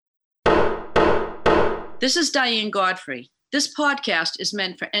This is Diane Godfrey. This podcast is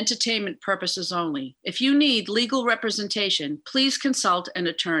meant for entertainment purposes only. If you need legal representation, please consult an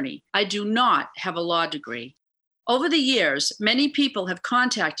attorney. I do not have a law degree. Over the years, many people have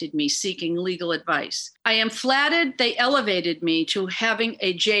contacted me seeking legal advice. I am flattered they elevated me to having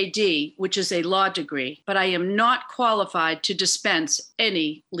a JD, which is a law degree, but I am not qualified to dispense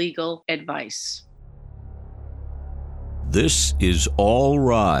any legal advice. This is All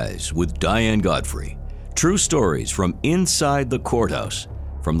Rise with Diane Godfrey. True stories from inside the courthouse,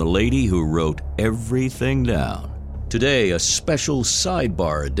 from the lady who wrote everything down. Today, a special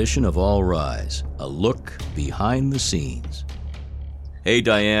sidebar edition of All Rise, a look behind the scenes. Hey,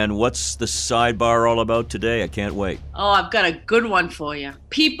 Diane, what's the sidebar all about today? I can't wait. Oh, I've got a good one for you.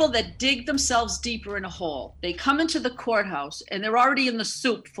 People that dig themselves deeper in a hole. They come into the courthouse and they're already in the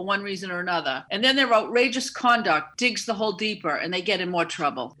soup for one reason or another. And then their outrageous conduct digs the hole deeper and they get in more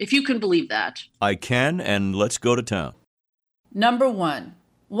trouble. If you can believe that. I can, and let's go to town. Number 1.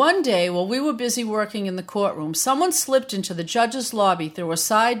 One day, while we were busy working in the courtroom, someone slipped into the judge's lobby through a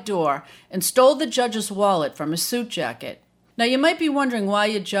side door and stole the judge's wallet from his suit jacket. Now, you might be wondering why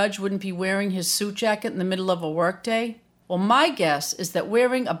a judge wouldn't be wearing his suit jacket in the middle of a workday. Well, my guess is that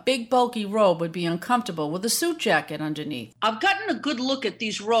wearing a big bulky robe would be uncomfortable with a suit jacket underneath. I've gotten a good look at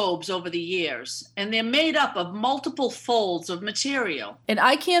these robes over the years, and they're made up of multiple folds of material. And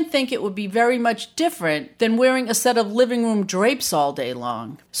I can't think it would be very much different than wearing a set of living room drapes all day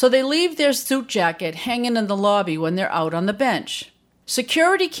long. So they leave their suit jacket hanging in the lobby when they're out on the bench.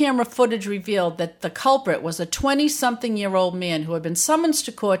 Security camera footage revealed that the culprit was a 20-something-year-old man who had been summoned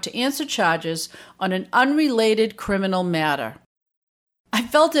to court to answer charges on an unrelated criminal matter. I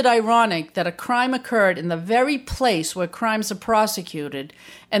felt it ironic that a crime occurred in the very place where crimes are prosecuted,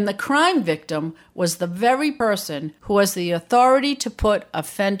 and the crime victim was the very person who has the authority to put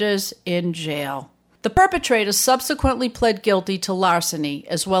offenders in jail. The perpetrator subsequently pled guilty to larceny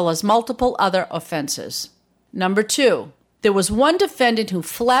as well as multiple other offenses. Number 2. There was one defendant who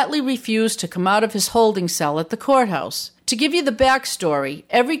flatly refused to come out of his holding cell at the courthouse. To give you the backstory,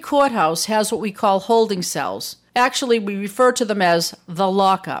 every courthouse has what we call holding cells. Actually, we refer to them as the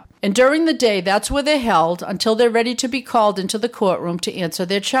lockup. And during the day, that's where they're held until they're ready to be called into the courtroom to answer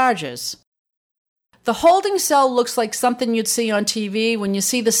their charges. The holding cell looks like something you'd see on TV when you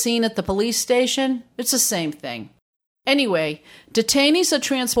see the scene at the police station. It's the same thing. Anyway, detainees are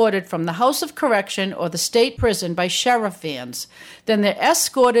transported from the House of Correction or the state prison by sheriff vans. Then they're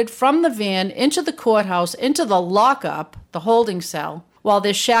escorted from the van into the courthouse, into the lockup, the holding cell, while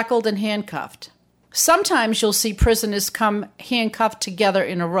they're shackled and handcuffed. Sometimes you'll see prisoners come handcuffed together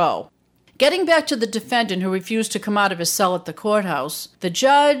in a row. Getting back to the defendant who refused to come out of his cell at the courthouse, the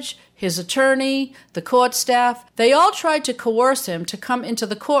judge, his attorney, the court staff, they all tried to coerce him to come into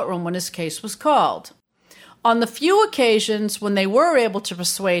the courtroom when his case was called. On the few occasions when they were able to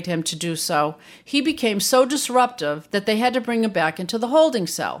persuade him to do so, he became so disruptive that they had to bring him back into the holding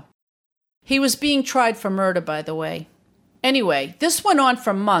cell. He was being tried for murder, by the way. Anyway, this went on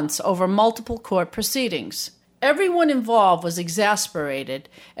for months over multiple court proceedings. Everyone involved was exasperated,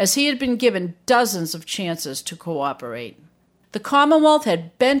 as he had been given dozens of chances to cooperate. The Commonwealth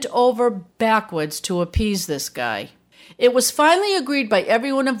had bent over backwards to appease this guy. It was finally agreed by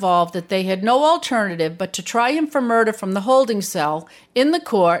everyone involved that they had no alternative but to try him for murder from the holding cell in the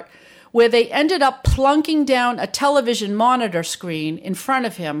court, where they ended up plunking down a television monitor screen in front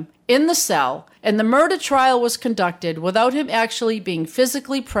of him in the cell, and the murder trial was conducted without him actually being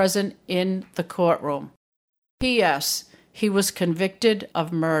physically present in the courtroom. P.S. He was convicted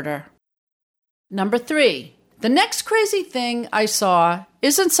of murder. Number 3. The next crazy thing I saw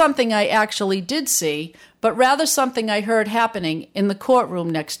isn't something I actually did see, but rather something I heard happening in the courtroom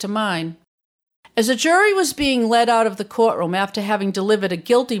next to mine. As a jury was being led out of the courtroom after having delivered a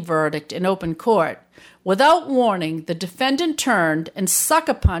guilty verdict in open court, without warning, the defendant turned and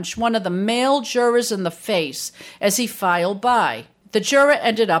sucker punched one of the male jurors in the face as he filed by. The juror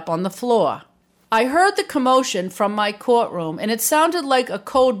ended up on the floor. I heard the commotion from my courtroom, and it sounded like a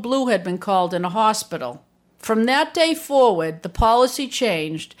code blue had been called in a hospital. From that day forward, the policy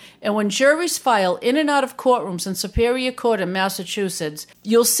changed, and when juries file in and out of courtrooms in Superior Court in Massachusetts,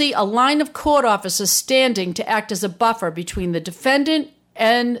 you'll see a line of court officers standing to act as a buffer between the defendant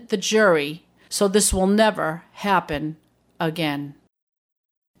and the jury, so this will never happen again.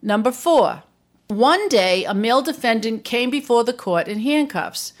 Number 4. One day, a male defendant came before the court in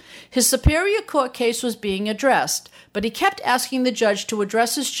handcuffs. His Superior Court case was being addressed, but he kept asking the judge to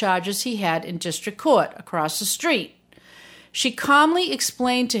address his charges he had in district court across the street. She calmly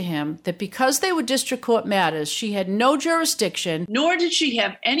explained to him that because they were district court matters, she had no jurisdiction, nor did she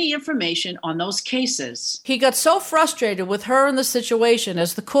have any information on those cases. He got so frustrated with her and the situation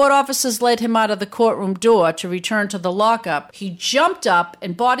as the court officers led him out of the courtroom door to return to the lockup. He jumped up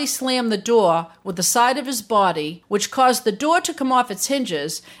and body slammed the door with the side of his body, which caused the door to come off its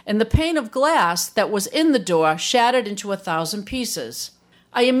hinges, and the pane of glass that was in the door shattered into 1,000 pieces.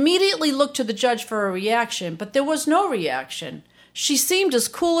 I immediately looked to the judge for a reaction, but there was no reaction. She seemed as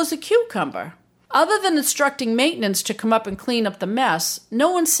cool as a cucumber. Other than instructing maintenance to come up and clean up the mess,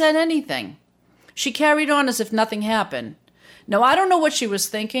 no one said anything. She carried on as if nothing happened. Now, I don't know what she was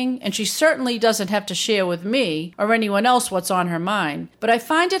thinking, and she certainly doesn't have to share with me or anyone else what's on her mind, but I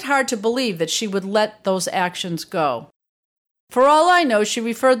find it hard to believe that she would let those actions go. For all I know, she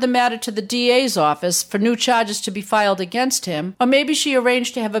referred the matter to the DA's office for new charges to be filed against him, or maybe she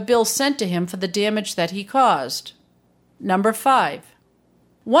arranged to have a bill sent to him for the damage that he caused. Number 5.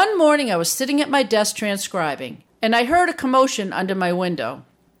 One morning I was sitting at my desk transcribing, and I heard a commotion under my window.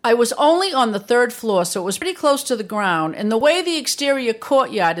 I was only on the 3rd floor, so it was pretty close to the ground, and the way the exterior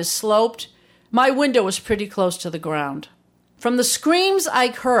courtyard is sloped, my window was pretty close to the ground. From the screams I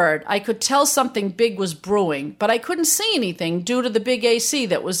heard, I could tell something big was brewing, but I couldn't see anything due to the big AC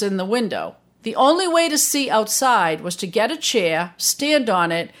that was in the window. The only way to see outside was to get a chair, stand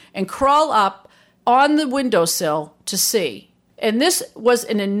on it, and crawl up on the windowsill to see. And this was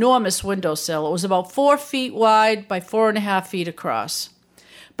an enormous windowsill. It was about 4 feet wide by 4.5 feet across.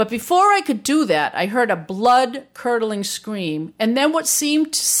 But before I could do that, I heard a blood-curdling scream, and then what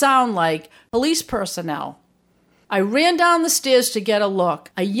seemed to sound like police personnel. I ran down the stairs to get a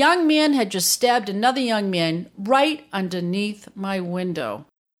look. A young man had just stabbed another young man right underneath my window.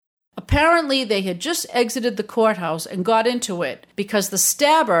 Apparently, they had just exited the courthouse and got into it because the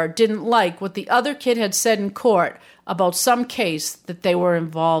stabber didn't like what the other kid had said in court about some case that they were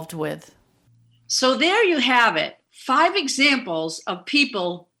involved with. So there you have it. 5 examples of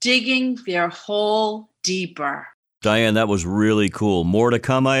people digging their hole deeper. Diane, that was really cool. More to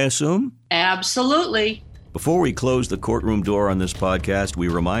come, I assume? Absolutely. Before we close the courtroom door on this podcast, we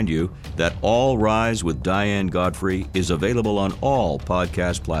remind you that All Rise with Diane Godfrey is available on all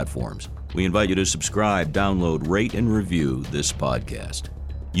podcast platforms. We invite you to subscribe, download, rate, and review this podcast.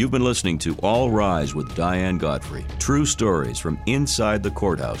 You've been listening to All Rise with Diane Godfrey. True stories from inside the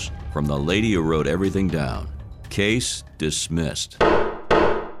courthouse, from the lady who wrote everything down. Case dismissed.